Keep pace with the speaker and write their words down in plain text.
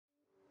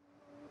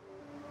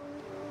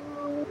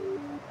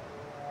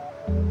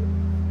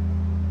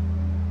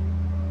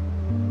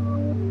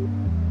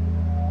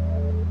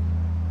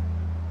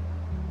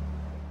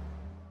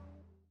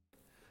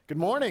Good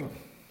morning.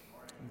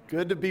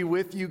 Good to be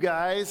with you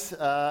guys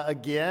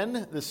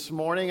again this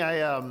morning.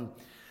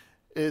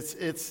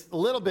 It's a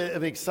little bit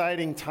of an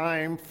exciting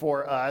time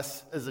for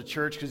us as a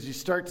church because you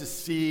start to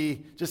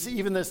see, just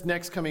even this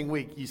next coming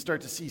week, you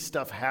start to see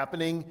stuff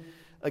happening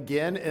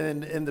again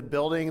in the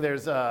building.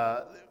 There's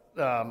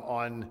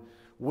on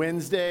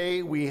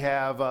Wednesday, we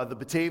have the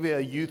Batavia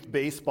Youth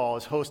Baseball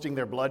is hosting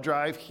their blood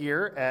drive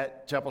here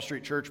at Chapel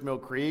Street Church, Mill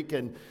Creek,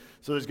 and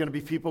so there's going to be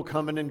people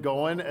coming and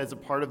going as a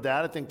part of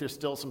that. I think there's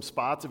still some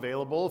spots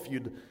available. If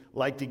you'd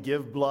like to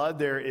give blood,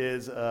 there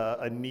is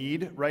a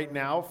need right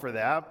now for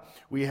that.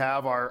 We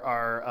have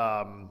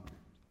our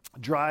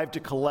drive to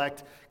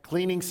collect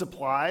cleaning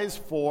supplies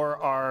for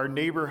our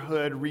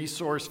neighborhood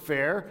resource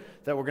fair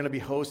that we're going to be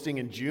hosting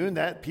in June.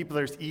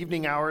 There's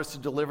evening hours to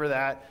deliver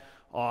that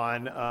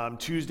on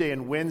Tuesday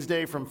and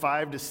Wednesday from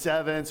 5 to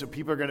 7, so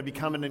people are going to be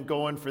coming and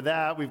going for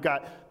that. We've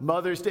got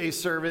Mother's Day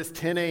service,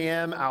 10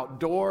 a.m.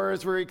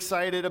 outdoors we're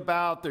excited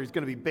about. There's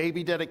going to be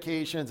baby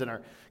dedications, and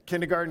our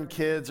kindergarten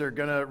kids are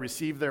going to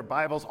receive their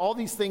Bibles. All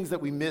these things that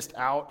we missed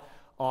out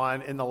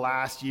on in the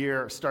last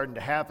year are starting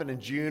to happen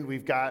in June.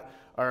 We've got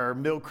our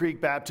Mill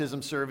Creek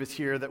baptism service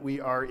here that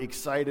we are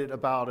excited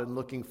about and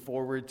looking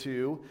forward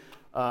to.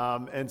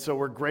 And so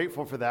we're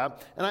grateful for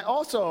that. And I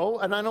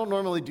don't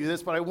normally do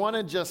this, but I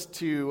wanted just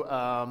to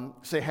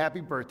say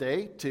happy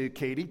birthday to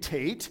Katie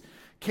Tate.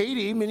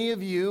 Katie, many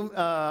of you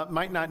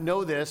might not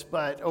know this,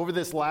 but over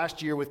this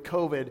last year with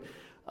COVID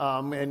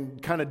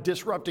and kind of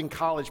disrupting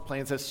college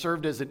plans, has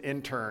served as an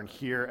intern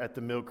here at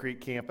the Mill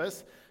Creek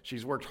campus.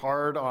 She's worked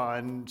hard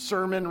on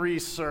sermon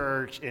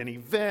research and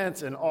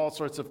events and all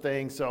sorts of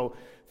things. So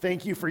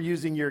thank you for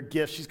using your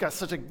gift. She's got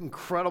such an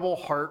incredible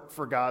heart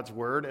for God's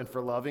word and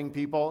for loving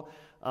people.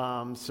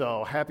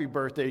 So happy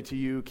birthday to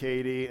you,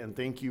 Katie, and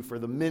thank you for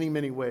the many,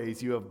 many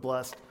ways you have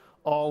blessed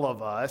all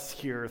of us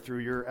here through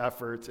your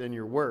efforts and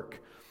your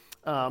work.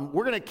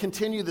 We're going to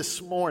continue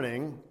this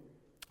morning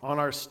on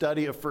our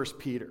study of 1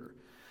 Peter.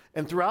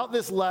 And throughout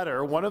this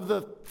letter, one of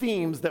the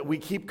themes that we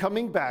keep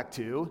coming back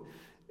to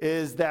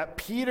is that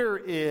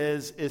Peter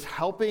is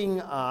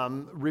helping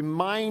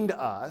remind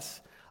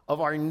us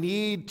of our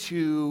need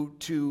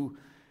to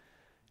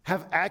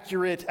have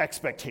accurate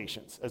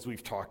expectations, as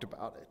we've talked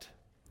about it.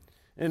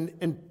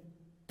 And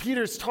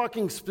Peter's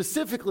talking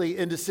specifically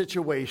into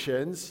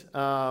situations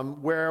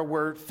where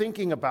we're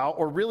thinking about,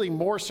 or really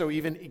more so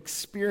even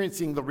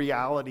experiencing the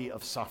reality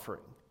of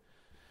suffering.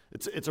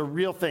 It's a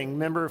real thing.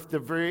 Remember at the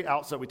very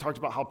outset, we talked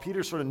about how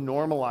Peter sort of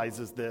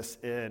normalizes this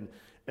in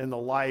the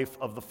life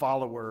of the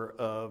follower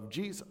of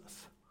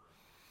Jesus.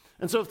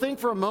 And so think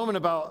for a moment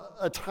about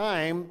a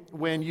time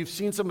when you've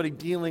seen somebody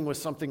dealing with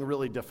something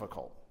really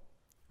difficult,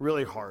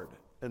 really hard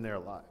in their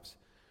lives.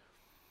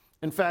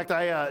 In fact,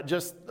 I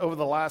just over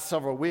the last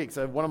several weeks,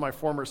 I have one of my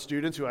former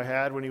students who I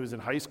had when he was in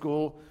high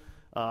school,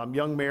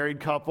 young married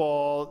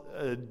couple,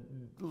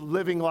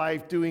 living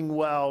life, doing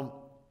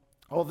well,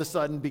 all of a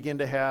sudden begin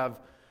to have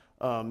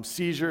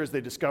seizures.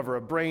 They discover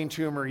a brain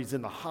tumor. He's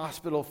in the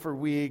hospital for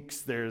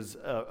weeks. There's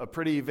a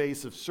pretty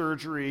evasive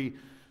surgery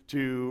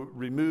to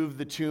remove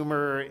the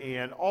tumor.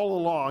 And all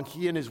along,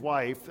 he and his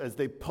wife, as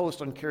they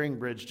post on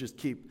CaringBridge, just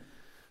keep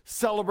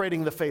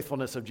celebrating the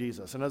faithfulness of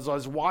Jesus. And as I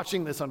was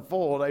watching this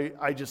unfold,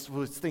 I just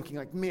was thinking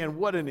like, man,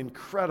 what an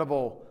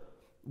incredible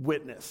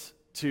witness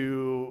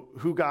to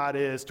who God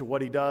is, to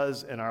what he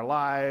does in our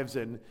lives.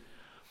 And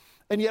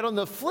yet on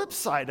the flip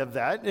side of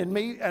that, and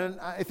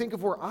I think if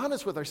we're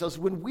honest with ourselves,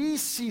 when we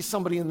see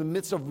somebody in the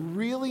midst of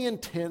really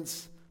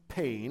intense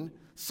pain,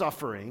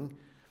 suffering,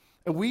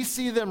 and we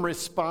see them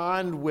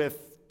respond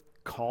with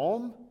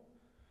calm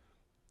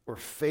or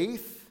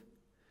faith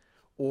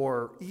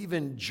or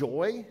even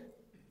joy,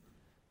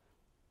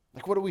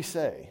 like what do we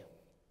say?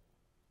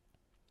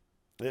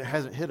 It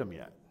hasn't hit them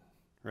yet,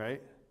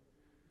 right?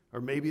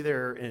 Or maybe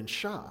they're in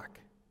shock.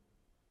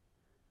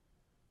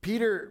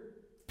 Peter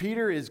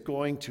is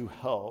going to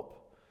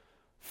help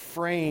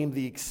frame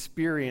the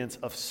experience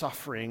of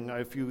suffering.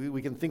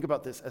 We can think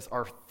about this as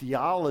our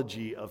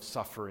theology of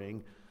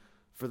suffering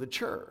for the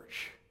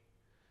church.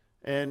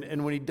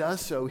 And when he does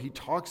so, he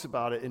talks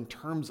about it in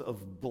terms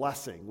of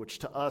blessing, which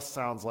to us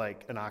sounds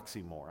like an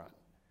oxymoron.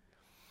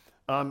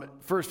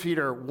 1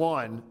 Peter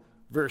 1,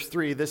 verse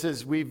 3,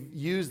 we've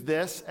used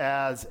this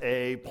as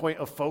a point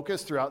of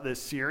focus throughout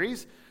this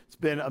series. It's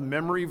been a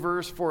memory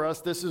verse for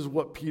us. This is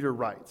what Peter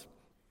writes.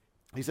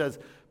 He says,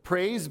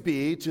 "Praise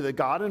be to the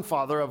God and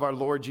Father of our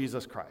Lord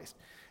Jesus Christ.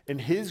 In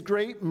his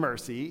great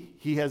mercy,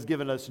 he has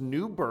given us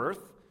new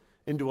birth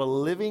into a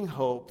living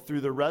hope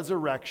through the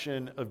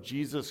resurrection of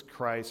Jesus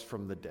Christ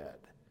from the dead."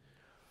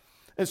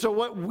 And so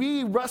what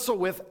we wrestle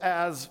with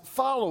as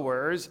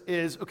followers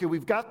is, okay,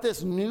 we've got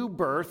this new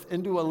birth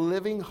into a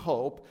living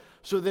hope,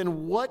 so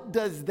then what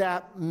does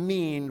that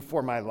mean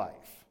for my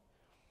life?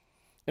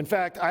 In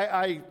fact,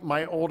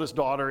 my oldest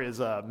daughter is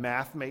a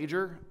math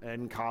major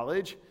in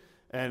college,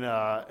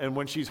 and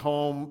when she's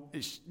home,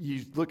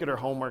 you look at her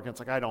homework and it's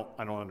like, I don't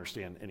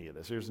understand any of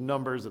this. There's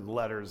numbers and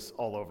letters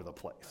all over the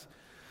place.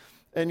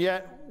 And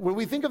yet, when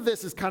we think of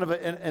this as kind of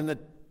in the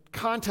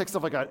context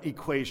of like an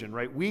equation,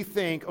 right? We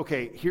think,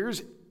 okay,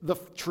 here's the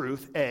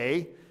truth.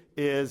 A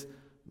is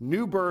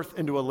new birth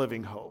into a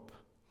living hope.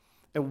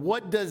 And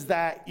what does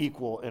that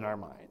equal in our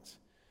minds?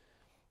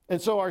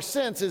 And so our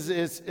sense is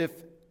if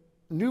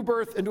new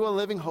birth into a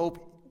living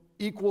hope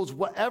equals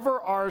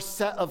whatever our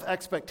set of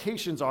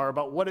expectations are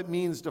about what it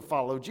means to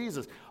follow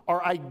Jesus,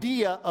 our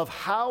idea of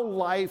how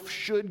life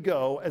should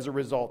go as a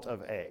result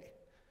of A.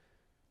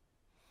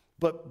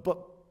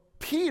 But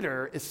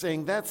Peter is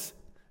saying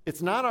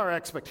it's not our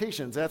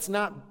expectations. That's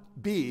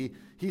not B.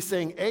 He's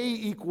saying A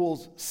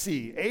equals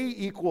C. A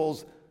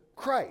equals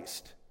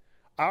Christ.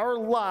 Our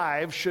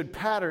lives should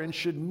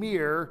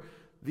mirror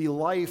the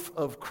life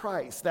of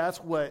Christ. That's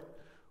what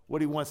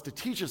he wants to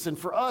teach us. And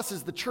for us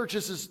as the church,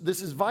 this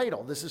is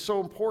vital. This is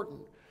so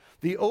important.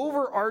 The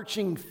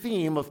overarching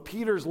theme of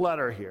Peter's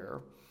letter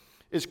here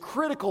is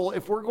critical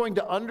if we're going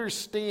to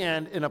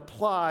understand and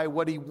apply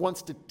what he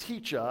wants to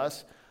teach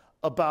us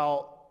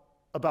about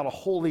a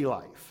holy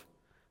life.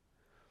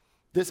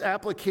 This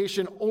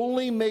application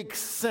only makes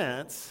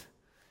sense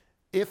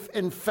if,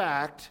 in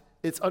fact,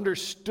 it's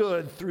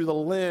understood through the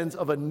lens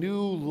of a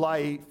new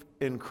life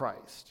in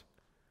Christ.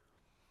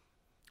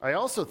 I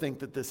also think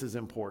that this is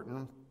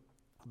important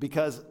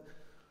because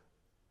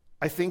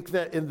I think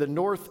that in the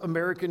North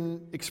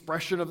American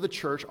expression of the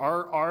church,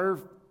 the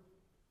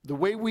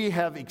way we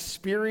have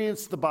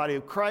experienced the body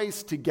of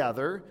Christ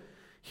together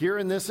here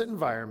in this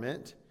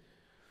environment,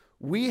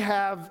 we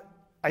have,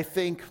 I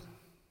think,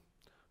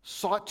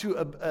 sought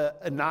to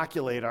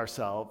inoculate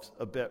ourselves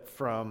a bit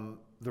from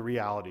the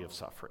reality of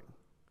suffering.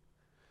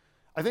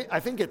 I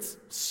think it's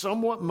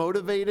somewhat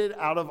motivated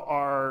out of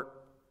our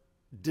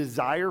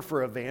desire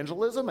for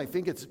evangelism. I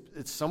think it's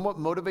somewhat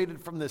motivated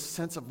from this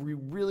sense of we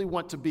really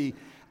want to be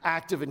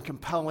active and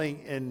compelling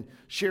in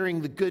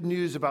sharing the good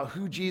news about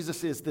who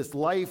Jesus is, this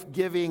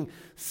life-giving,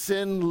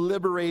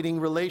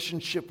 sin-liberating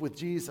relationship with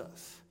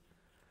Jesus.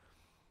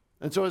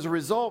 And so as a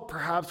result,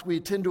 perhaps we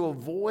tend to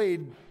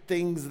avoid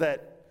things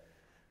that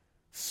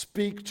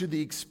speak to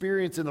the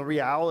experience and the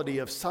reality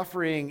of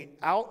suffering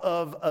out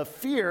of a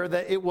fear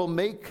that it will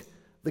make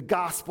the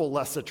gospel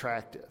less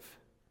attractive.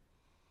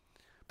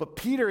 But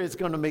Peter is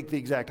going to make the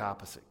exact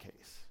opposite case.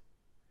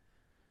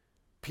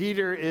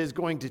 Peter is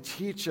going to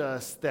teach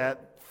us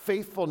that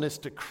faithfulness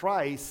to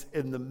Christ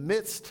in the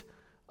midst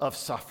of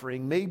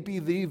suffering may be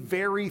the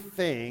very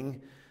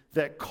thing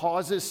that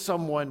causes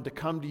someone to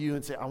come to you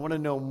and say, I want to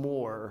know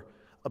more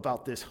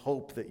about this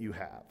hope that you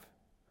have.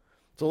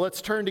 So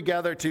let's turn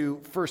together to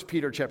 1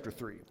 Peter chapter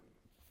 3.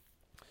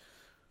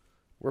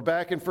 We're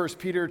back in 1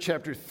 Peter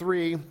chapter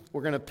 3.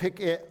 We're going to pick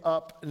it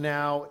up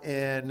now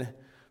in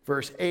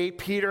verse 8.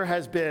 Peter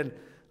has been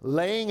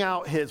laying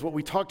out what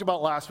we talked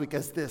about last week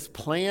as this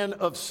plan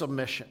of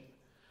submission.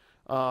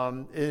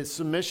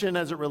 Submission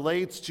as it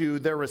relates to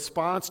their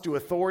response to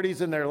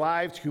authorities in their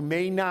lives who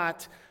may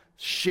not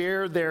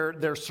share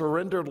their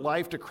surrendered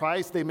life to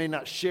Christ. They may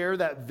not share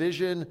that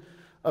vision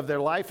of their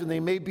life, and they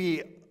may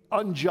be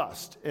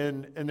unjust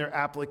in their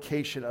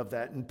application of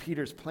that. And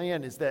Peter's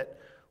plan is that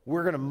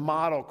we're going to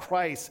model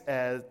Christ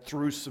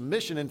through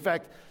submission. In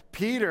fact,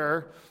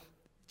 Peter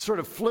sort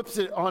of flips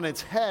it on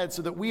its head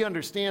so that we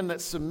understand that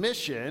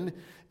submission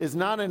is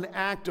not an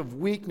act of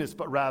weakness,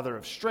 but rather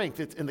of strength.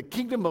 It's in the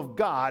kingdom of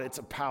God, it's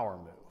a power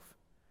move.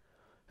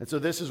 And so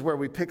this is where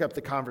we pick up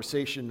the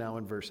conversation now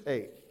in verse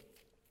 8.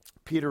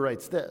 Peter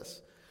writes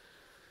this.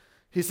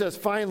 He says,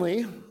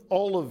 finally,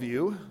 all of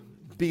you,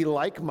 be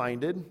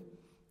like-minded,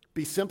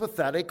 be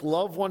sympathetic,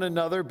 love one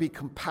another, be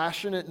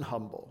compassionate and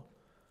humble.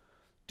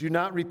 Do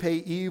not repay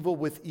evil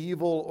with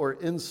evil or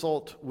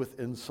insult with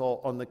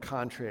insult. On the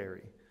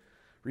contrary,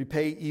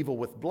 repay evil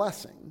with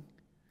blessing,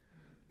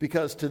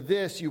 because to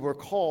this you were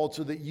called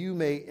so that you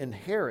may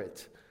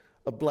inherit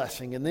a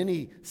blessing. And then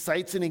he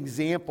cites an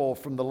example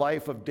from the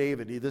life of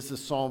David. This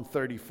is Psalm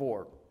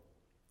 34.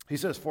 He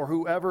says, for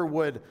whoever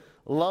would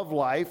love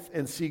life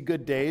and see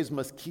good days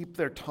must keep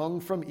their tongue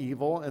from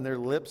evil and their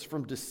lips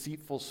from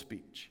deceitful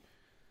speech.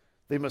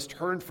 They must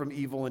turn from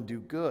evil and do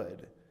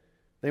good.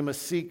 They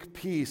must seek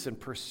peace and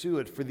pursue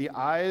it, for the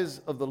eyes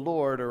of the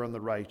Lord are on the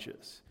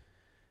righteous,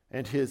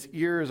 and his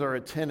ears are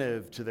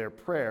attentive to their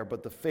prayer,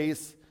 but the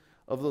face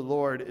of the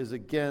Lord is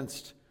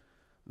against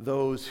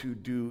those who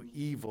do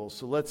evil.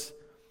 So let's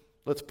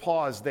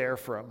pause there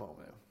for a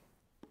moment.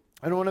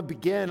 I want to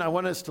begin. I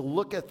want us to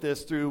look at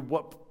this through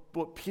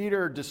what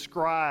Peter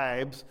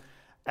describes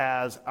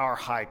as our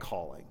high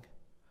calling.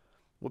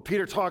 What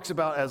Peter talks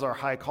about as our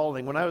high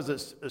calling. When I was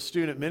a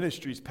student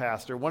ministries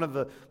pastor, one of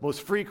the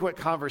most frequent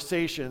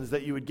conversations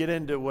that you would get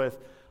into with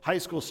high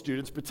school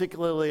students,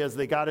 particularly as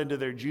they got into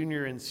their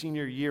junior and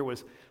senior year,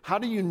 was how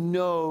do you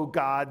know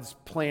God's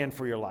plan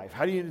for your life?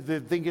 They're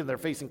thinking they're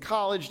facing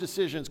college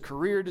decisions,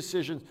 career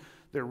decisions,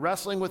 they're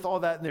wrestling with all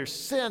that, and their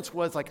sense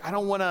was like, I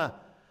don't want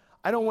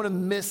to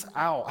miss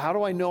out. How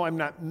do I know I'm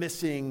not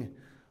missing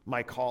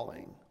my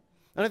calling?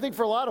 And I think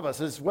for a lot of us,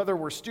 as whether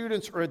we're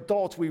students or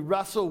adults, we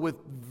wrestle with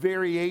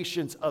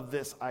variations of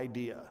this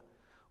idea.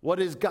 What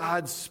is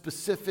God's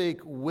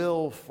specific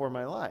will for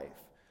my life?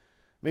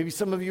 Maybe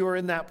some of you are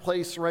in that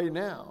place right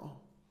now.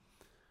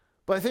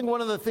 But I think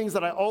one of the things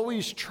that I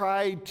always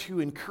try to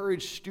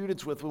encourage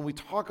students with when we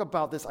talk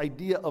about this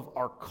idea of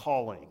our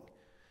calling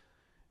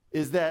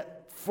is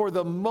that for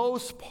the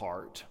most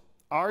part,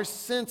 our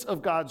sense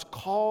of God's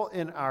call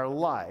in our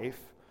life,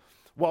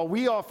 while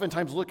we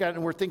oftentimes look at it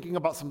and we're thinking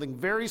about something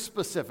very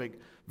specific,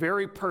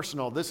 very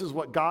personal, this is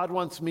what God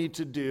wants me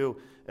to do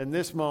in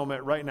this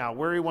moment right now,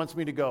 where he wants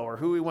me to go or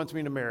who he wants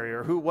me to marry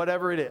or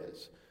whatever it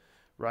is,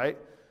 right?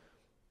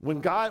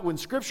 When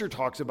Scripture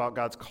talks about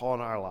God's call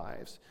in our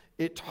lives,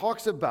 it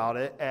talks about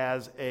it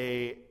as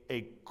a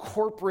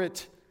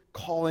corporate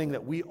calling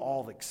that we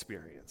all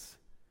experience.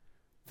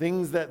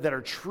 Things that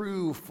are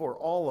true for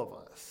all of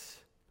us.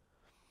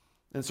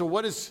 And so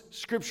what is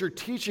Scripture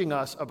teaching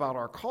us about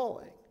our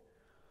calling?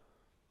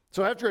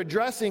 So after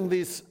addressing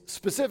these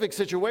specific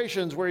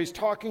situations where he's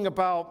talking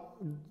about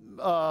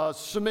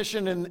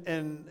submission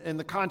in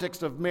the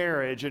context of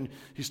marriage, and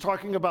he's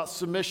talking about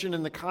submission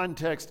in the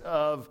context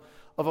of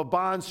a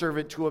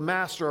bondservant to a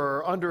master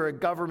or under a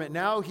government,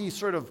 now he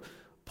sort of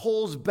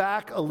pulls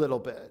back a little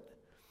bit.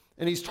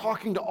 And he's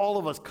talking to all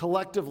of us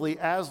collectively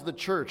as the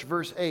church.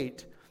 Verse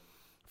 8,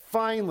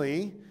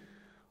 finally,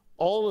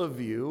 all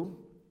of you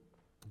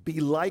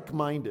be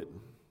like-minded,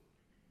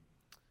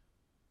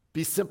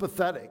 be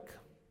sympathetic,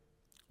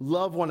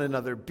 love one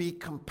another, be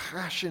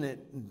compassionate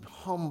and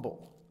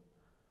humble.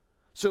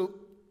 So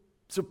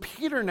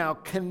Peter now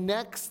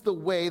connects the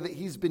way that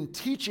he's been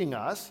teaching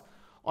us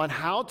on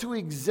how to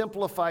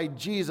exemplify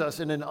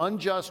Jesus in an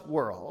unjust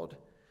world.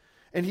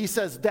 And he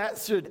says that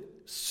should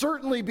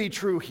certainly be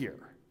true here.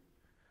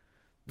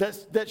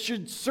 That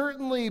should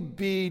certainly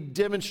be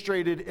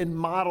demonstrated and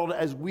modeled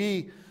as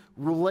we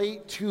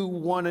relate to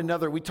one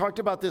another. We talked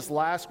about this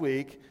last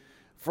week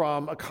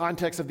from a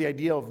context of the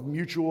idea of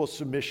mutual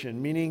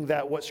submission, meaning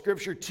that what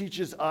Scripture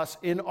teaches us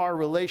in our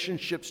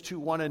relationships to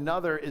one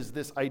another is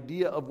this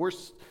idea of we're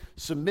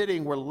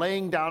submitting, we're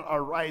laying down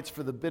our rights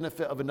for the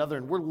benefit of another,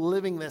 and we're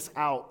living this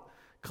out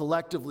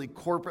collectively,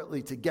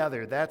 corporately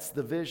together. That's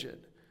the vision.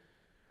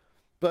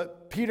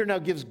 But Peter now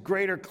gives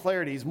greater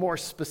clarity. He's more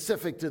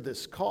specific to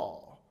this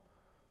call.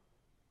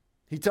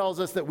 He tells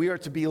us that we are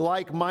to be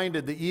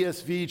like-minded. The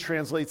ESV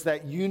translates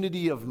that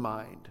unity of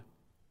mind,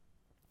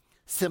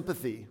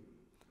 sympathy,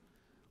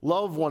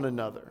 love one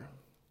another,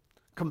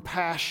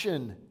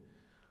 compassion,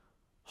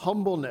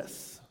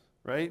 humbleness,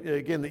 right?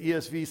 Again, the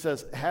ESV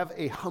says, have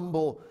a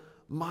humble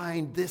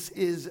mind. This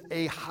is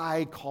a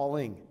high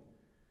calling,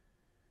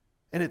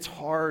 and it's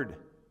hard.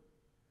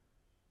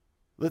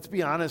 Let's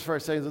be honest for a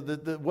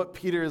second. What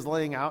Peter is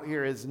laying out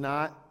here is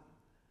not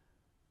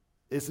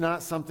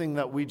something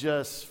that we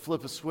just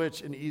flip a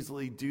switch and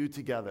easily do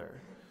together.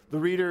 The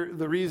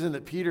reason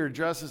that Peter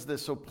addresses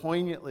this so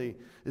poignantly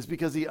is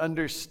because he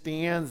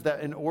understands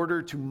that in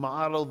order to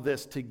model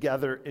this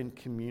together in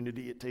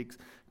community, it takes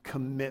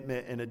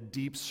commitment and a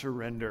deep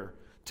surrender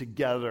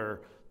together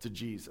to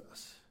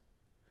Jesus.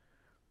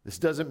 This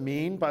doesn't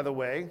mean, by the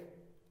way,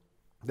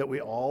 that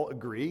we all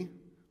agree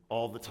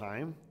all the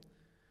time.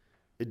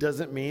 It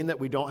doesn't mean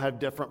that we don't have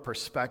different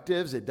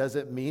perspectives. It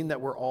doesn't mean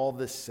that we're all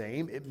the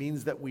same. It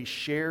means that we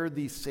share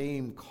the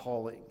same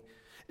calling.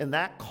 In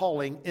that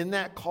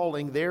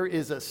calling, there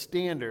is a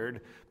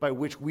standard by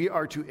which we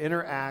are to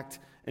interact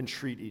and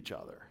treat each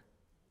other.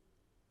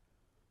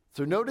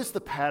 So notice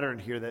the pattern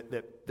here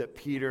that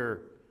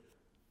Peter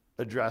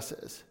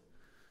addresses.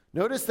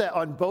 Notice that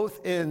on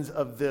both ends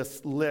of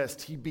this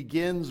list, he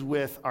begins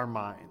with our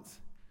minds.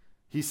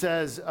 He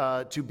says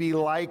to be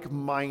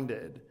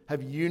like-minded,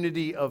 have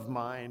unity of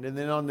mind. And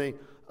then on the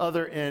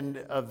other end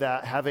of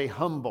that, have a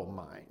humble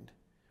mind.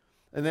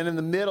 And then in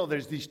the middle,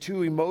 there's these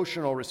two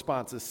emotional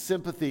responses,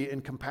 sympathy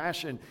and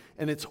compassion.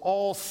 And it's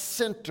all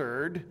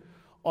centered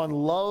on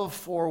love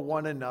for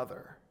one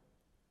another.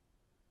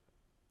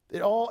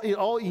 It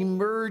all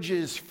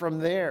emerges from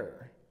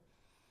there.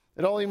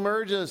 It all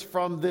emerges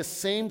from this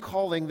same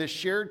calling, this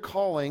shared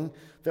calling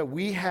that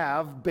we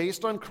have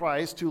based on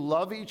Christ to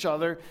love each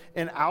other,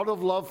 and out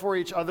of love for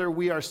each other,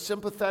 we are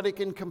sympathetic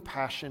and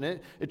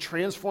compassionate. It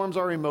transforms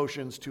our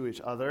emotions to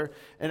each other,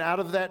 and out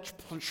of that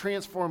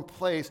transformed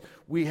place,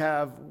 we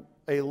share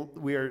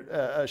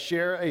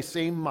a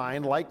same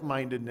mind,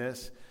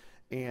 like-mindedness,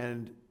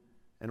 and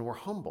we're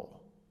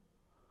humble.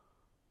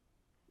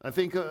 I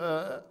think,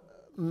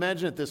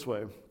 imagine it this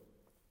way.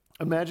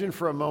 Imagine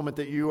for a moment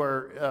that you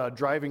are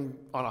driving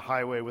on a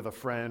highway with a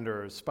friend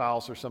or a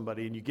spouse or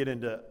somebody, and you get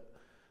into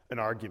an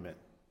argument.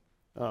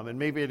 And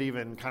maybe it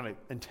even kind of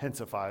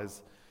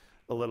intensifies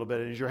a little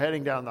bit. And as you're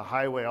heading down the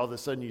highway, all of a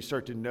sudden you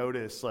start to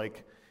notice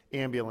like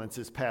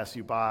ambulances pass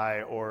you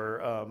by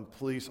or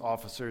police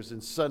officers,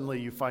 and suddenly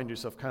you find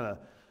yourself kind of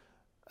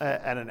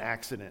at an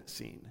accident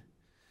scene.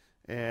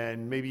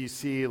 And maybe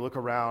you look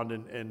around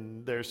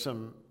and there's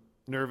some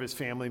nervous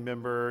family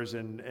members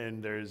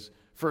and there's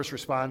first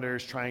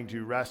responders trying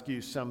to rescue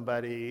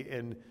somebody.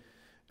 And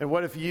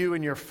what if you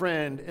and your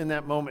friend in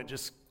that moment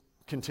just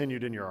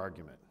continued in your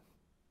argument,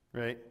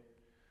 right?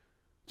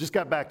 Just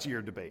got back to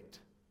your debate.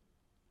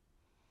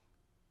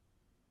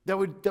 That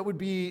would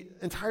be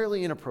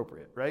entirely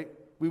inappropriate, right?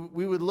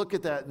 we would look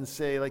at that and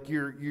say, like,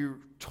 you're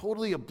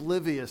totally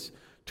oblivious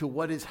to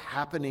what is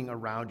happening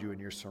around you in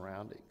your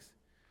surroundings.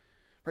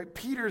 Right?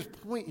 Peter's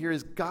point here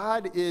is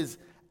God is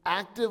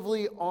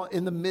actively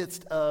in the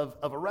midst of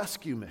a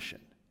rescue mission.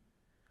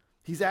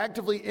 He's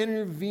actively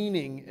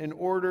intervening in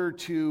order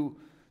to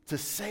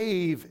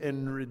save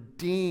and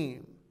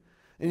redeem.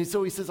 And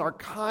so he says our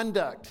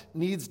conduct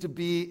needs to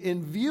be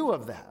in view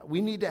of that.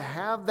 We need to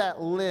have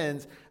that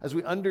lens as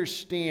we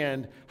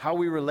understand how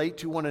we relate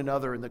to one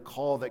another and the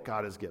call that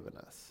God has given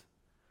us.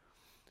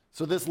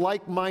 So this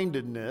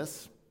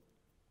like-mindedness,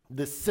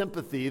 this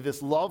sympathy,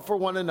 this love for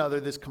one another,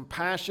 this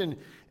compassion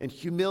and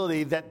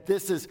humility, that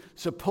this is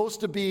supposed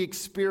to be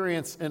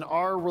experienced in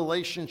our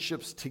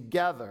relationships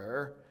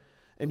together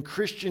in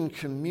Christian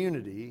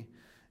community,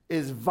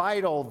 is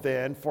vital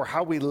then for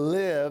how we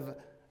live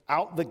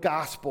out the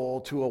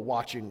gospel to a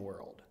watching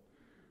world.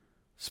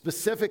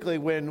 Specifically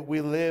when we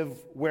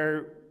live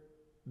where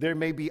there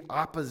may be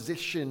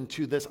opposition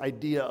to this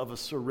idea of a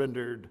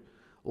surrendered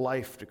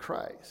life to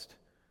Christ.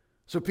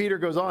 So Peter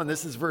goes on,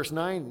 this is verse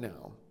 9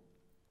 now.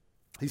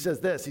 He says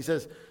this, he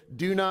says,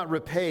 do not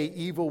repay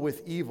evil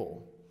with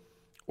evil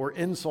or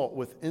insult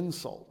with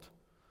insult.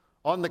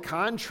 On the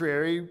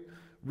contrary,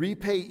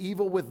 repay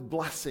evil with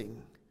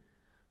blessing.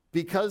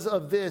 Because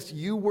of this,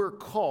 you were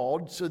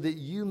called so that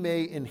you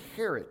may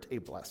inherit a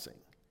blessing.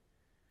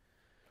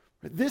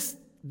 This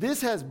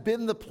has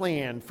been the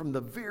plan from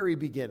the very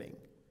beginning.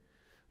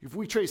 If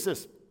we trace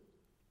this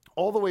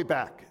all the way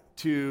back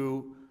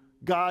to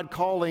God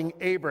calling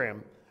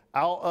Abraham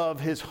out of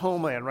his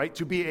homeland, right,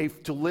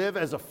 to live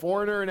as a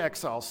foreigner in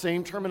exile,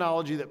 same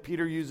terminology that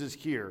Peter uses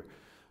here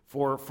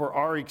for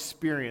our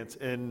experience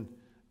in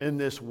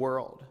this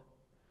world.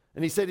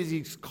 And he said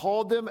he's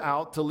called them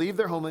out to leave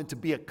their homeland, to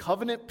be a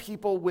covenant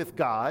people with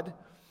God,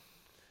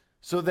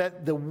 so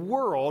that the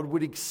world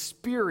would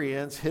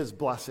experience his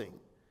blessing.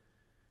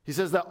 He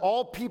says that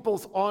all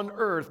peoples on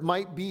earth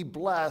might be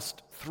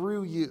blessed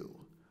through you.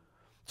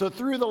 So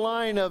through the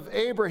line of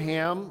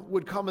Abraham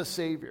would come a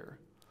Savior.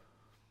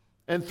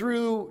 And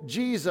through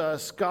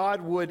Jesus,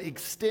 God would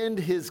extend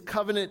his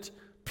covenant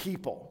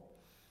people.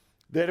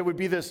 That it would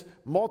be this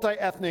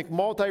multi-ethnic,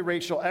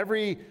 multiracial,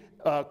 every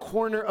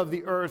corner of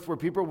the earth where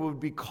people would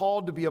be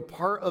called to be a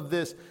part of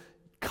this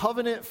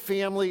covenant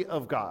family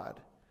of God.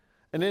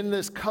 And in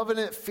this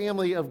covenant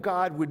family of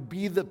God would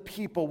be the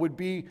people, would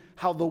be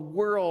how the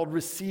world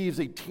receives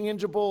a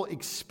tangible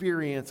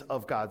experience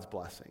of God's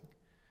blessing.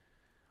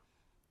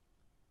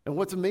 And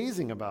what's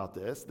amazing about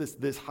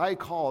this high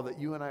call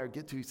that you and I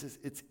get to, he says,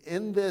 it's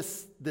in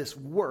this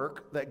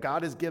work that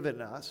God has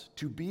given us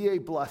to be a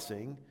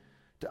blessing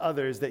to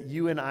others that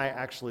you and I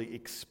actually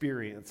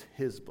experience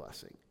his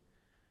blessing.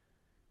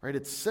 Right?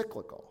 It's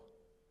cyclical.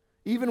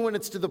 Even when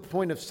it's to the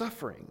point of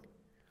suffering.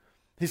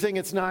 He's saying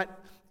it's not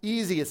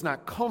easy, it's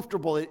not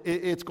comfortable,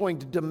 it's going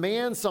to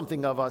demand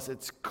something of us.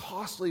 It's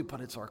costly, but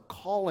it's our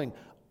calling,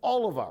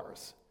 all of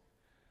ours.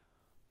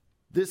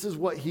 This is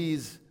what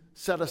he's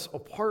set us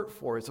apart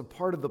for. It's a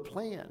part of the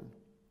plan.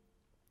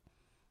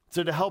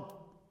 So to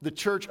help the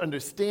church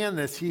understand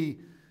this, he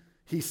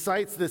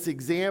cites this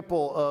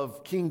example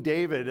of King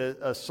David,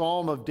 a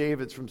psalm of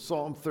David's from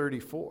Psalm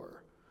 34.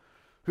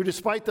 Who,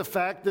 despite the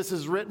fact this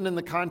is written in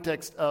the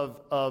context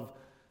of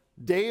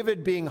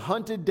David being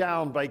hunted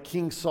down by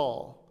King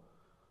Saul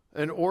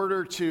in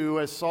order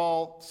to, as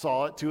Saul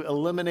saw it, to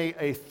eliminate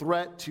a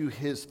threat to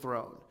his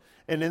throne.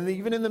 And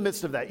even in the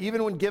midst of that,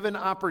 even when given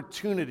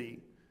opportunity,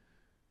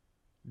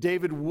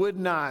 David would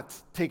not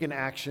take an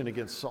action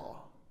against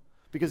Saul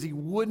because he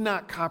would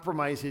not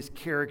compromise his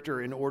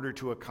character in order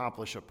to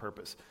accomplish a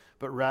purpose,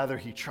 but rather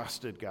he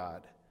trusted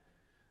God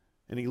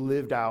and he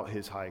lived out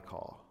his high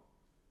call.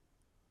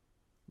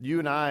 You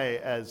and I,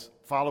 as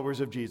followers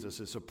of Jesus,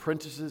 as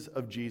apprentices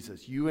of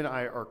Jesus, you and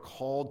I are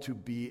called to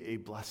be a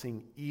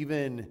blessing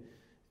even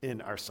in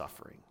our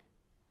suffering.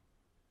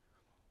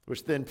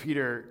 Which then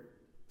Peter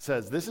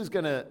says, this is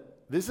going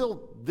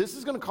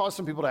to cause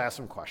some people to ask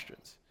some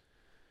questions.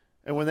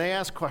 And when they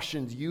ask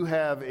questions, you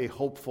have a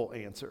hopeful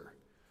answer.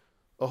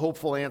 A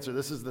hopeful answer.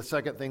 This is the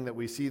second thing that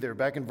we see there.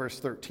 Back in verse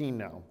 13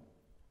 now.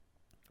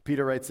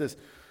 Peter writes this,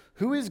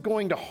 who is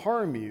going to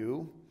harm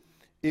you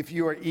if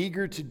you are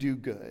eager to do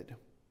good?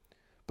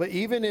 But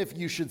even if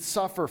you should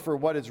suffer for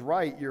what is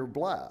right, you're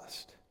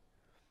blessed.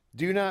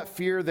 Do not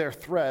fear their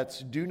threats.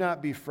 Do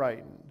not be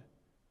frightened.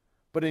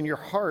 But in your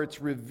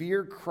hearts,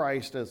 revere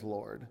Christ as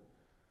Lord.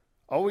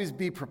 Always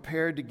be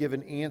prepared to give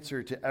an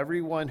answer to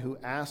everyone who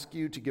asks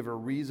you to give a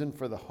reason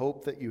for the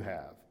hope that you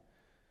have.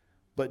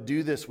 But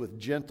do this with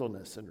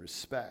gentleness and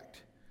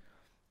respect,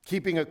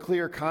 keeping a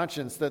clear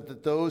conscience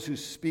that those who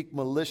speak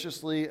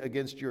maliciously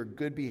against your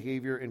good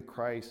behavior in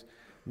Christ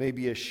may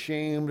be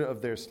ashamed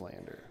of their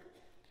slander.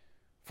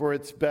 For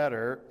it's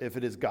better, if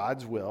it is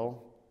God's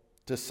will,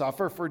 to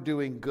suffer for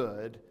doing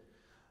good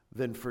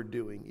than for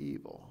doing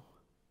evil.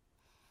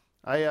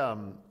 I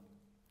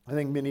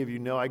think many of you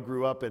know I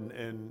grew up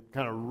in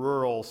kind of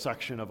rural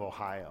section of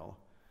Ohio.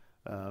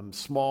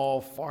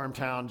 Small farm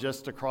town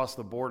just across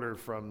the border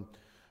from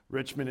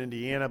Richmond,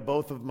 Indiana.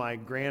 Both of my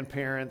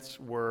grandparents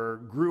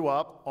grew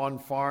up on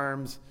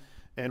farms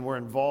and were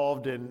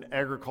involved in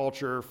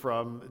agriculture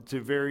to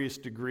various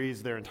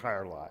degrees their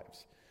entire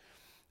lives.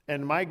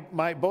 And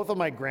both of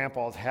my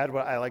grandpas had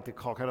what I like to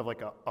call kind of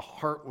like a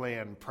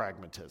heartland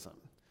pragmatism.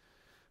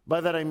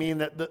 By that I mean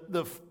that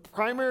the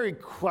primary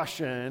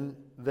question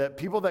that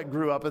people that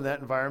grew up in that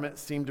environment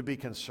seem to be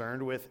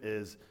concerned with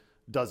is,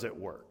 does it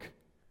work?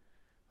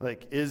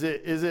 Like, is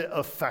it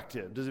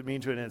effective? Does it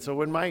mean to an end? So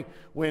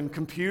when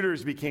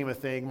computers became a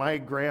thing, my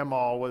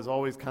grandma was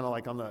always kind of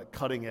like on the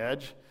cutting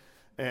edge.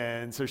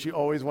 And so she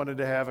always wanted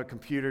to have a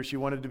computer. She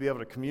wanted to be able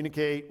to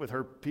communicate with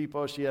her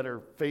people. She had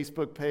her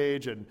Facebook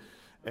page and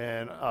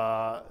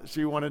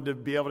she wanted to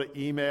be able to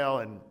email.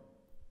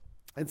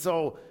 And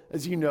so,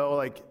 as you know,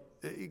 like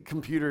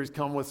computers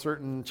come with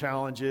certain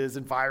challenges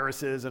and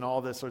viruses and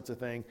all this sorts of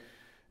thing.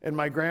 And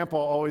my grandpa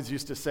always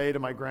used to say to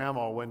my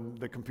grandma when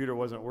the computer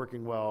wasn't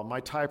working well, my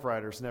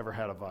typewriters never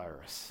had a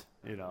virus,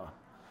 you know.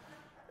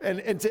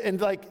 And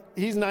like,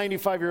 he's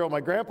 95-year-old, my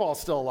grandpa's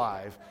still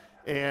alive.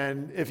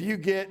 And if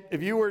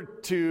you were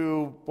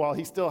to, while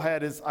he still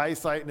had his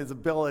eyesight and his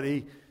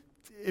ability,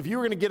 if you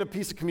were going to get a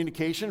piece of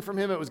communication from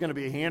him, it was going to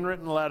be a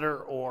handwritten letter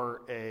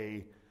or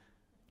a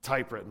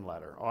typewritten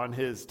letter on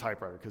his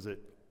typewriter. Because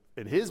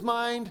in his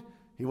mind,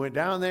 he went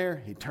down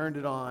there, he turned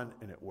it on,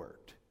 and it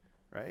worked,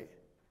 right?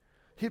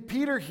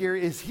 Peter here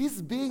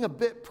he's being a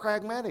bit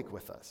pragmatic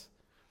with us.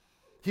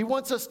 He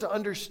wants us to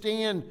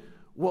understand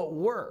what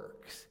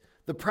works,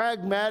 the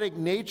pragmatic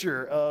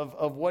nature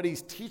of what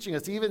he's teaching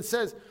us. He even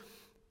says,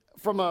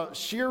 from a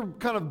sheer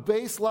kind of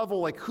base level,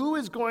 like, who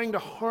is going to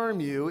harm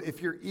you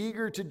if you're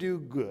eager to do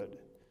good?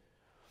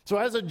 So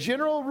as a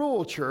general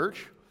rule,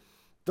 church,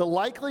 the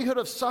likelihood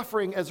of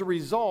suffering as a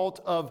result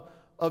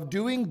of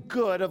doing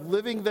good, of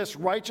living this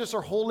righteous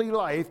or holy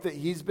life that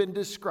he's been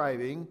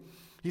describing,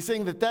 he's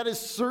saying that is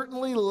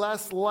certainly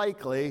less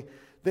likely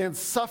than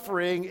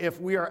suffering if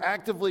we are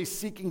actively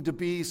seeking to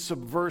be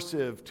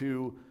subversive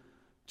to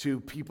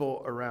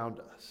people around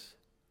us.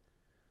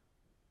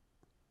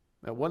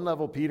 At one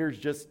level, Peter's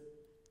just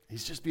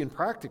being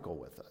practical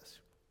with us.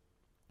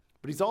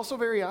 But he's also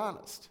very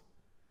honest.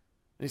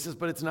 And he says,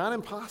 but it's not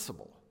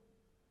impossible.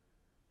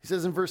 He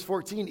says in verse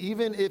 14,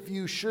 even if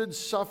you should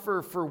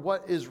suffer for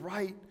what is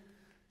right,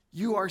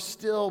 you are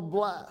still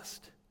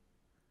blessed.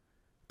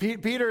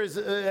 Peter is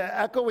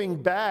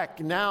echoing back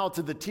now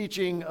to the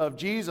teaching of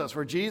Jesus,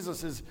 where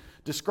Jesus is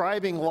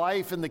describing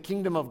life in the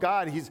kingdom of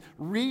God. He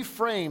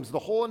reframes the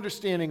whole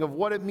understanding of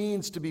what it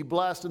means to be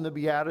blessed in the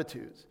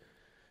Beatitudes.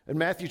 In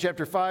Matthew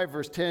chapter 5,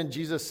 verse 10,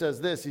 Jesus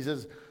says this. He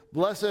says,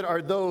 blessed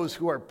are those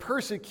who are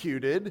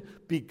persecuted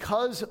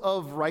because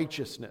of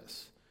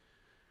righteousness,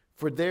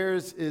 for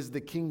theirs is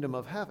the kingdom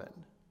of heaven.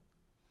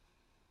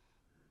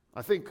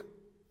 I think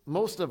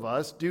most of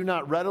us do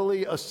not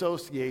readily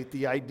associate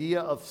the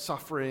idea of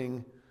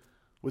suffering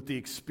with the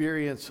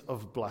experience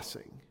of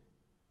blessing.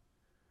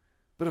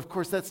 But of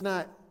course, that's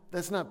not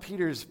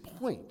Peter's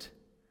point.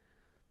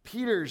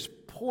 Peter's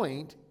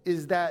point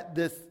is that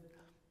this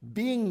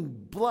being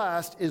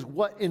blessed is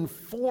what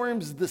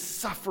informs the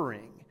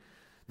suffering.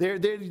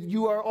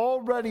 You are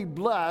already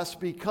blessed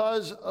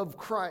because of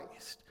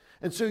Christ.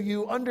 And so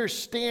you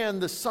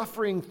understand the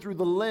suffering through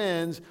the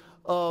lens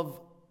of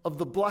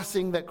the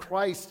blessing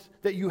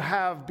that you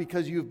have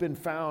because you've been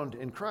found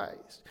in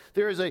Christ.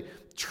 There is a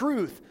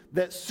truth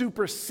that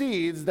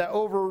supersedes, that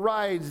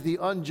overrides the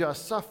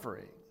unjust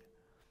suffering.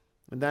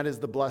 And that is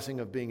the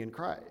blessing of being in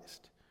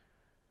Christ.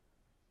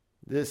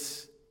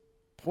 This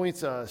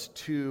points us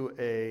to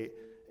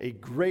a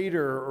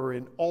greater or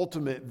an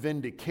ultimate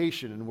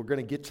vindication, and we're going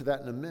to get to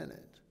that in a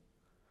minute.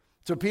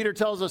 So Peter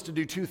tells us to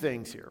do two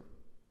things here.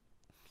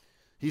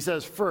 He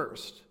says,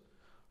 first,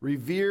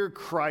 revere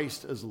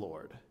Christ as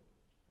Lord.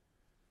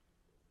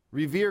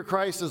 Revere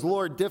Christ as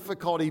Lord.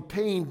 Difficulty,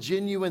 pain,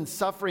 genuine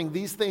suffering.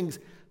 These things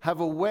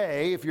have a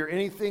way, if you're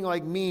anything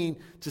like me,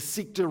 to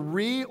seek to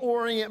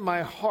reorient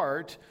my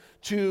heart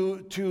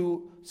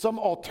to some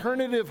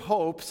alternative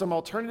hope, some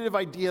alternative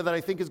idea that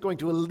I think is going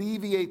to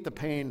alleviate the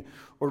pain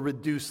or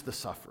reduce the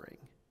suffering.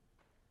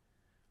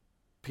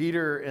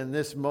 Peter in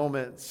this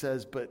moment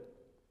says, but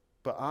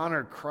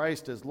honor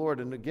Christ as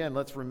Lord. And again,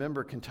 let's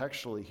remember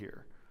contextually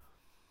here.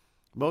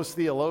 Most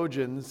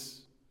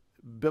theologians,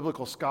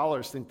 biblical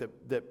scholars think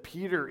that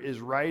Peter is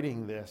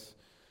writing this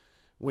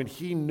when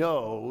he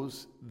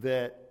knows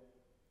that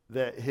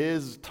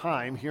his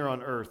time here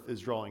on earth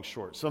is drawing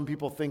short. Some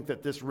people think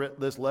that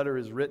this letter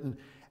is written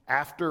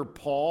after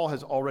Paul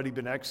has already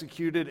been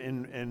executed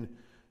and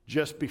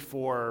just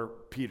before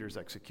Peter's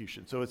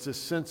execution. So it's this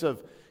sense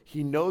of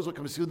he knows what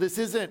comes. So this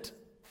isn't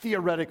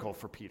theoretical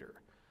for Peter.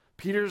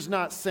 Peter's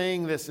not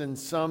saying this in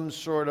some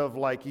sort of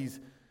like he's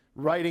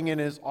writing in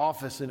his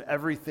office and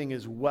everything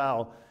is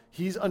well.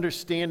 He's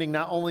understanding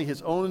not only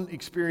his own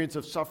experience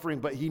of suffering,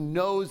 but he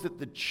knows that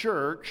the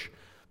church,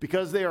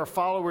 because they are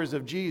followers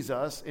of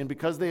Jesus and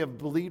because they have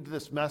believed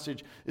this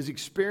message, is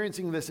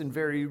experiencing this in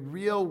very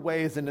real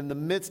ways. And in the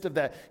midst of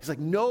that, he's like,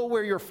 know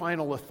where your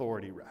final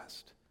authority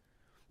rests.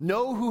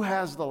 Know who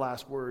has the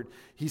last word.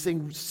 He's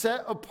saying,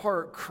 set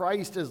apart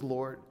Christ as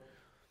Lord.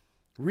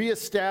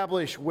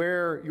 Reestablish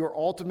where your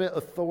ultimate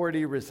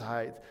authority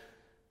resides.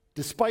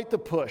 Despite the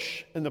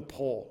push and the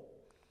pull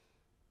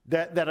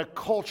that a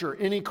culture,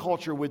 any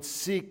culture, would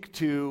seek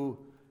to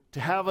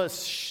have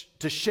us,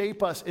 to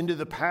shape us into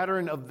the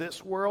pattern of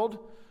this world,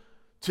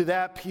 to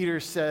that Peter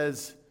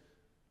says,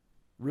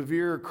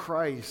 revere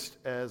Christ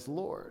as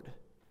Lord.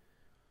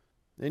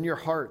 In your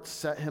heart,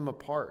 set him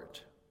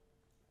apart.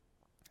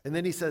 And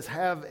then he says,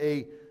 have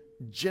a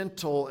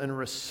gentle and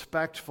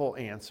respectful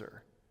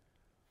answer.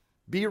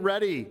 Be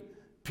ready,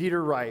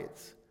 Peter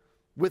writes,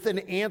 with an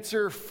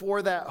answer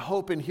for that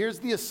hope. And here's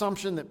the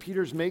assumption that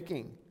Peter's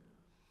making,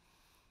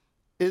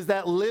 is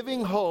that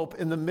living hope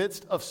in the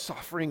midst of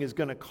suffering is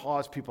going to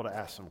cause people to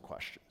ask some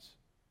questions.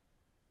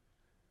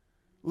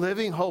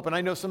 Living hope, and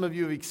I know some of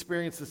you have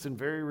experienced this in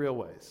very real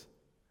ways.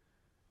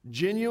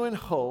 Genuine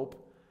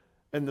hope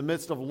in the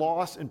midst of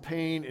loss and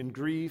pain and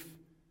grief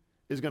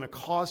is going to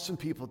cause some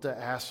people to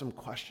ask some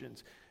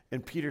questions.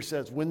 And Peter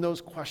says, when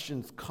those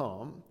questions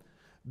come,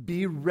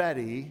 be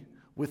ready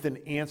with an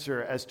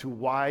answer as to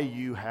why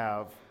you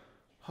have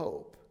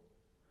hope.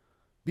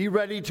 Be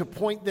ready to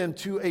point them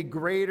to a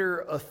greater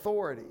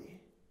authority.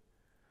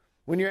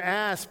 When you're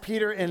asked,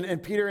 Peter,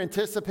 and Peter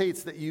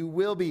anticipates that you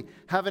will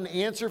have an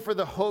answer for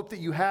the hope that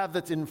you have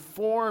that's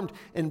informed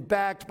and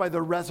backed by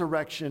the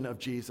resurrection of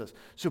Jesus.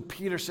 So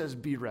Peter says,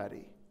 be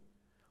ready.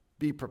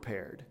 Be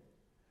prepared.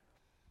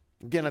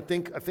 Again, I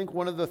think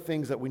one of the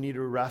things that we need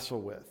to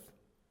wrestle with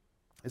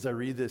as I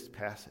read this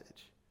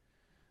passage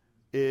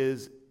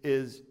is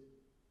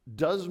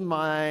does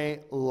my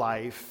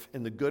life,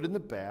 in the good and the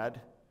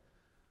bad,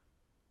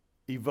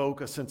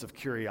 evoke a sense of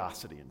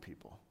curiosity in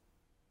people?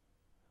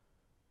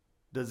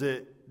 Does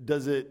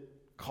it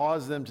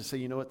cause them to say,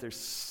 you know what, there's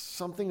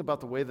something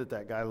about the way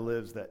that guy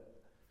lives that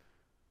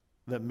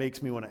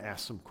makes me want to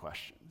ask some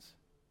questions?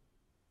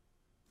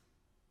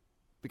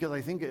 Because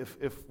I think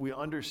if we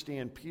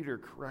understand Peter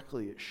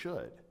correctly, it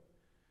should.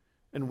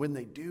 And when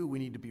they do, we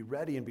need to be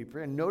ready and be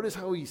prepared. Notice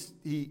how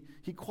he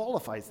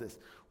qualifies this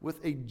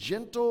with a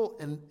gentle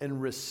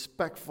and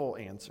respectful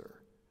answer.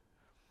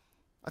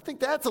 I think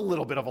that's a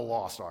little bit of a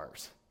lost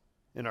art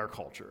in our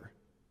culture.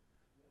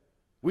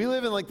 We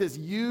live in like this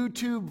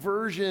YouTube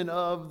version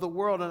of the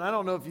world, and I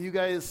don't know if you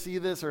guys see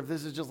this or if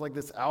this is just like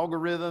this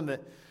algorithm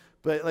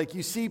but like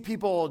you see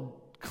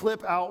people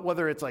clip out,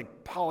 whether it's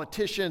like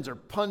politicians or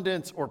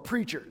pundits or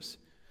preachers,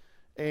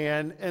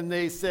 and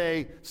they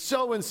say,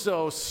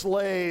 so-and-so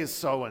slays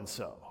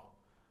so-and-so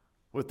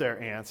with their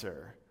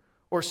answer.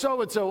 Or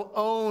so-and-so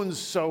owns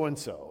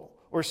so-and-so.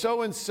 Or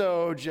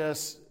so-and-so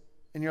just,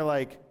 and you're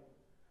like,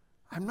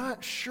 I'm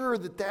not sure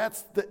that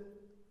that's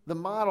the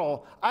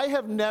model. I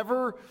have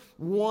never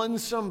won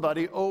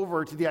somebody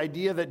over to the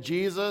idea that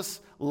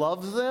Jesus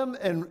loves them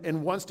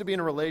and wants to be in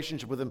a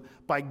relationship with them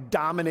by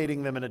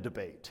dominating them in a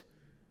debate,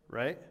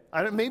 right?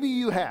 Maybe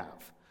you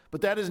have,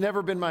 but that has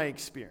never been my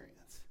experience.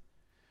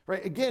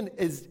 Right? Again,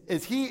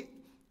 as he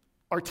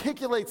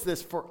articulates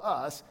this for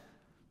us,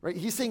 right?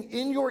 He's saying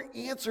in your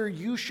answer,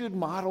 you should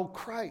model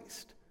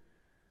Christ,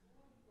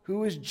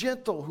 who is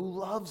gentle, who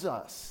loves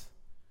us.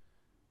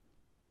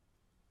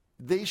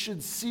 They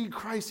should see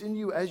Christ in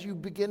you as you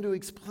begin to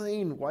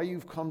explain why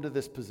you've come to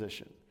this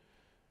position.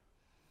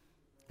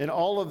 And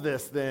all of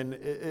this, then,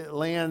 it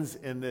lands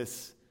in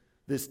this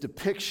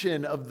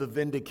depiction of the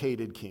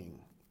vindicated king.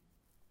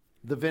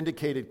 The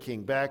vindicated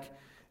king, back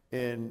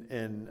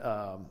in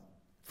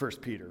 1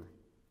 Peter,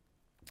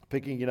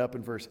 picking it up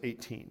in verse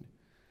 18.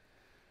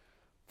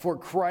 For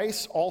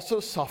Christ also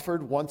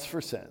suffered once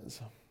for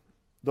sins,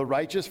 the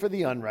righteous for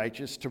the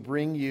unrighteous, to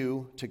bring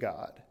you to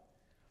God.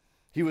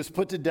 He was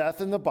put to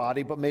death in the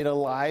body, but made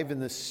alive in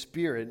the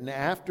spirit. And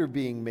after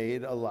being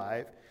made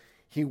alive,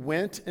 he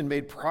went and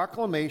made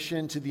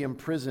proclamation to the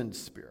imprisoned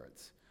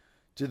spirits,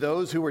 to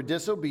those who were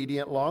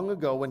disobedient long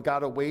ago when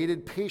God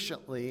awaited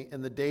patiently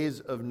in the days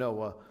of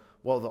Noah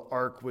while the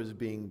ark was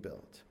being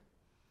built.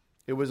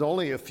 It was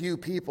only a few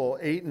people,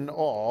 8 in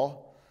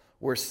all,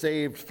 were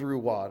saved through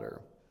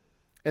water.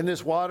 And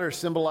this water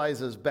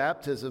symbolizes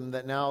baptism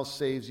that now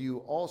saves you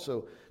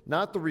also,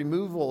 not the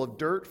removal of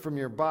dirt from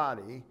your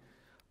body,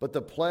 but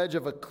the pledge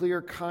of a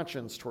clear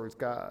conscience towards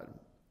God.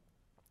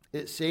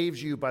 It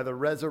saves you by the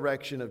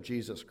resurrection of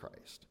Jesus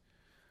Christ,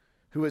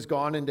 who has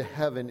gone into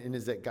heaven and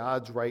is at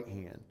God's right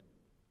hand,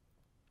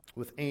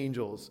 with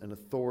angels and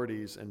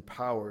authorities and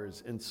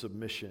powers in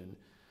submission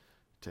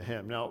to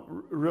him. Now,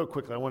 real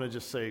quickly, I want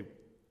to say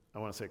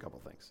a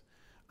couple things.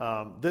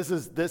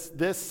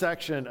 This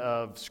section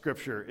of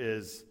Scripture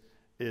is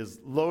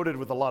loaded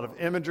with a lot of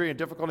imagery and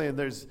difficulty, and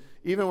there's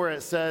even where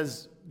it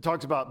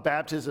talks about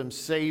baptism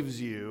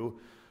saves you,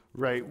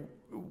 right?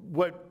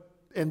 What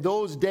in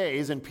those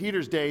days, in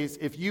Peter's days,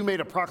 if you made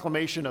a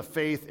proclamation of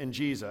faith in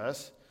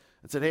Jesus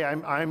and said, "Hey,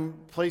 I'm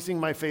placing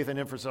my faith in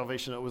him for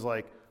salvation," it was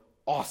like,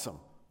 awesome.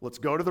 Let's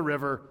go to the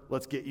river.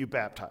 Let's get you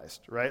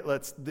baptized, right?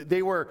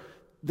 They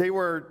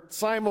were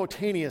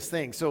simultaneous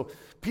things. So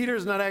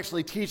Peter's not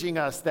actually teaching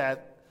us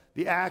that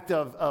the act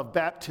of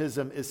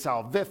baptism is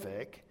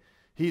salvific.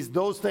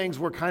 Those things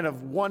were kind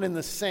of one and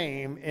the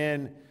same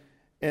in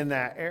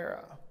that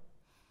era.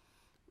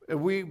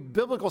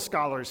 Biblical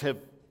scholars have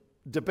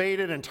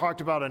debated and talked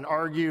about and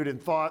argued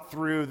and thought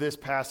through this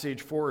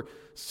passage for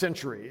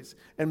centuries.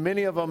 And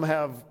many of them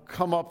have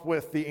come up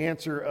with the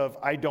answer of,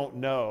 I don't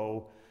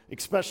know,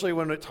 especially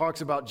when it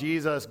talks about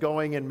Jesus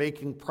going and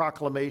making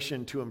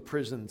proclamation to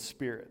imprisoned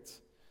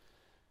spirits.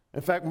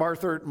 In fact,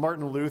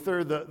 Martin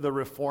Luther, the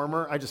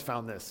reformer, I just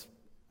found this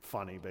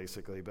funny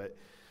basically, but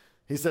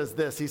he says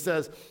this. He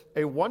says,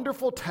 a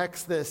wonderful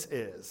text this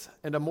is,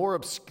 and a more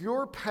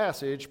obscure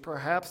passage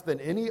perhaps than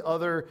any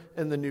other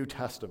in the New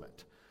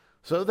Testament,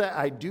 so that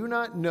I do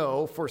not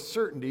know for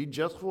certainty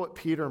just what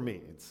Peter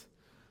means.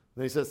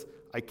 And he says,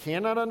 I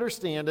cannot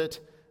understand it,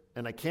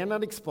 and I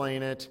cannot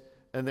explain it,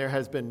 and there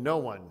has been no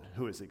one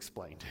who has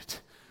explained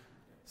it.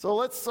 So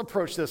let's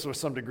approach this with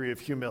some degree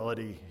of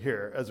humility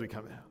here as we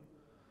come in.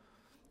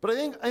 But I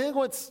think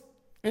what's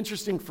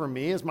interesting for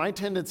me is my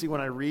tendency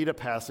when I read a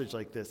passage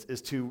like this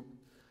is to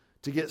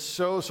get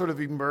so sort of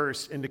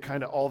immersed into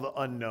kind of all the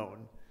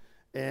unknown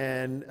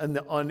and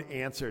the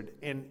unanswered.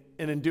 And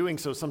in doing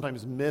so,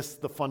 sometimes miss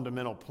the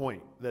fundamental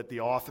point that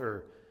the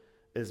author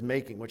is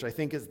making, which I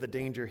think is the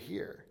danger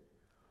here.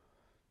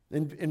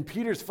 And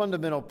Peter's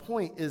fundamental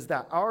point is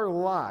that our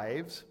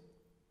lives,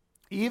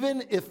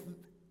 even if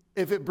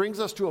it brings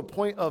us to a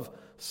point of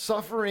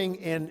suffering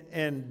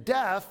and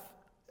death,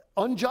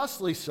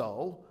 unjustly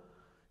so,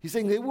 he's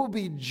saying they will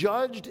be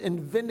judged and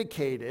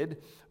vindicated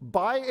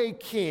by a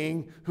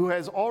king who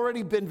has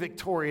already been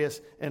victorious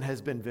and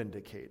has been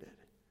vindicated.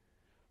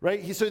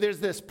 Right? So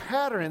there's this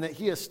pattern that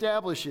he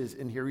establishes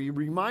in here. He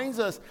reminds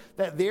us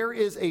that there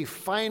is a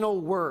final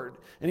word.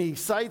 And he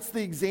cites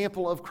the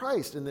example of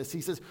Christ in this.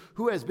 He says,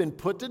 who has been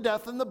put to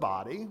death in the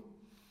body,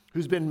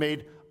 who's been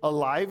made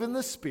alive in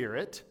the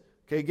spirit.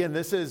 Okay, again,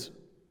 this is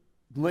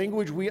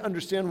language we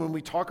understand when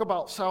we talk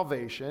about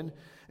salvation.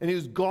 And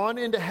who's gone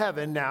into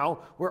heaven now,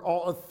 where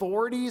all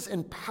authorities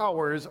and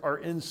powers are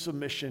in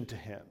submission to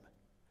him.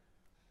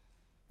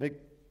 Like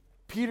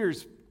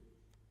Peter's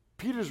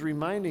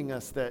reminding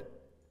us that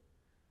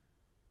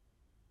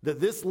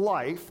this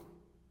life,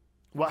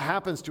 what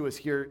happens to us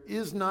here,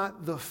 is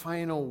not the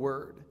final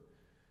word.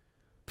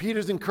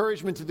 Peter's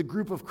encouragement to the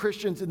group of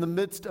Christians in the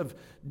midst of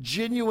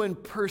genuine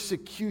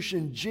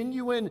persecution,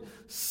 genuine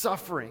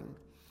suffering,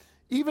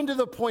 even to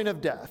the point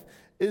of death,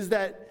 is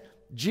that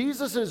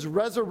Jesus'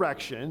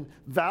 resurrection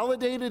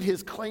validated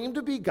his claim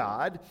to be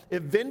God.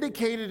 It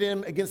vindicated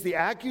him against the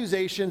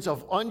accusations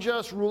of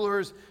unjust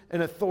rulers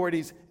and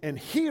authorities, and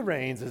he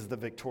reigns as the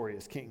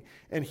victorious king.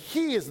 And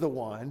he is the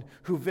one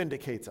who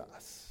vindicates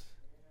us.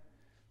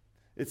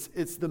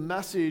 It's the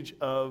message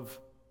of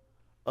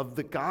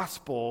the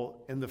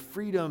gospel and the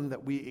freedom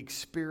that we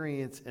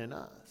experience in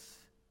us.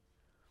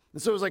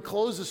 And so as I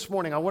close this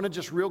morning, I want to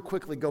just real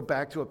quickly go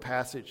back to a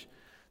passage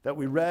that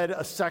we read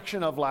a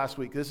section of last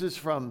week. This is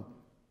from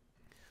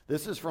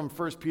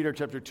 1 Peter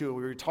chapter 2.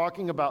 We were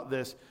talking about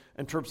this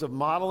in terms of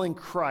modeling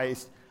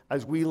Christ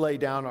as we lay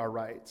down our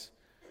rights.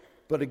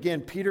 But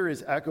again, Peter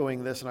is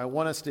echoing this, and I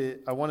want us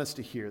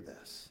to hear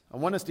this. I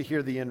want us to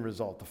hear the end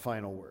result, the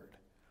final word.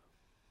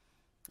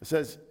 It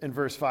says in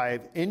verse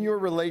 5, in your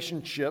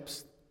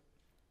relationships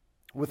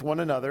with one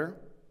another,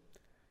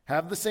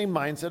 have the same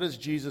mindset as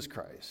Jesus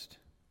Christ,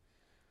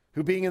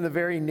 who being in the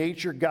very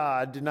nature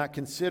God, did not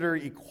consider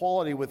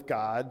equality with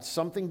God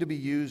something to be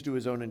used to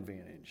his own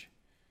advantage.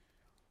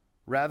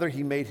 Rather,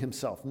 he made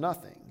himself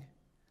nothing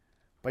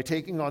by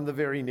taking on the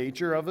very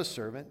nature of a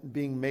servant,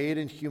 being made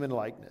in human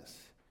likeness.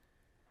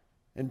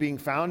 And being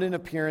found in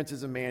appearance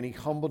as a man, he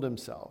humbled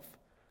himself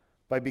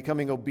by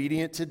becoming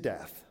obedient to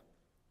death,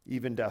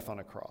 even death on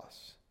a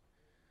cross.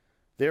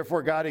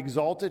 Therefore, God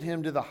exalted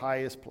him to the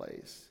highest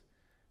place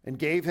and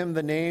gave him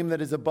the name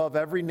that is above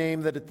every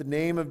name, that at the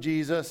name of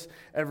Jesus,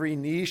 every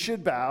knee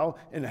should bow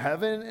in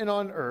heaven and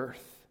on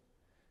earth,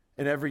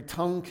 and every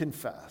tongue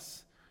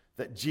confess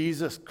that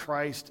Jesus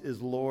Christ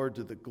is Lord,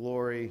 to the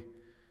glory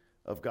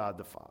of God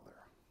the Father.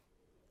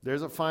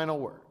 There's a final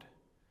word,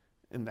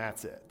 and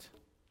that's it.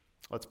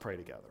 Let's pray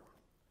together.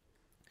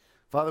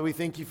 Father, we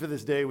thank you for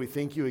this day. We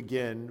thank you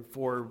again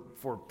for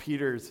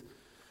Peter's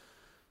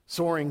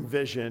soaring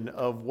vision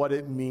of what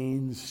it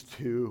means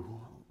to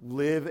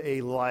live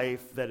a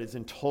life that is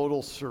in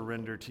total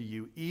surrender to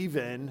you,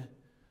 even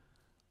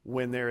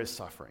when there is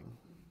suffering.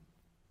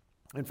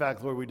 In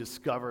fact, Lord, we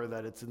discover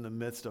that it's in the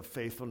midst of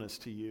faithfulness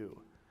to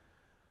you,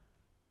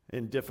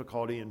 in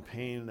difficulty and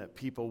pain, that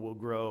people will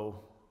grow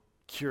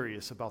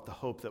curious about the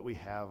hope that we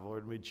have.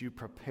 Lord, would you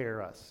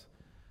prepare us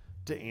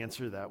to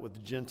answer that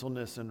with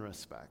gentleness and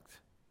respect.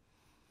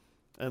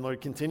 And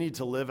Lord, continue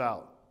to live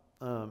out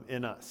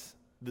in us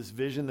this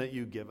vision that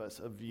you give us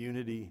of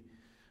unity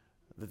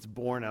that's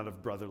born out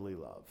of brotherly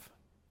love.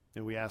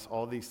 And we ask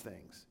all these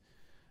things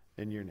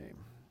in your name.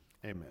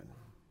 Amen.